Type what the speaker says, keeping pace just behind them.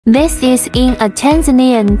This is in a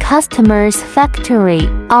Tanzanian customer's factory.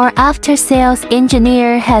 Our after-sales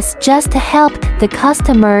engineer has just helped the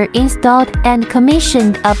customer installed and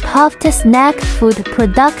commissioned a puffed snack food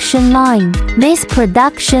production line. This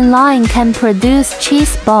production line can produce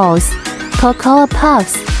cheese balls, cocoa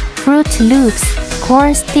puffs, Fruit Loops,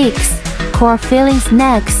 corn sticks, corn-filling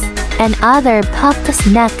snacks, and other puffed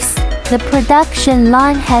snacks. The production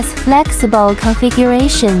line has flexible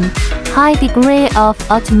configuration, high degree of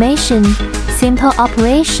automation, simple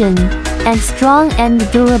operation, and strong and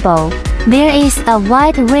durable. There is a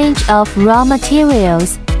wide range of raw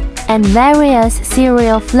materials, and various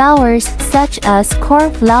cereal flours such as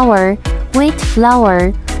corn flour, wheat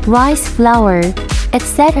flour, rice flour,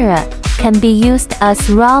 etc. can be used as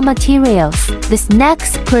raw materials. The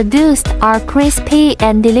snacks produced are crispy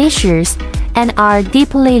and delicious, and are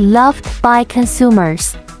deeply loved by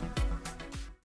consumers.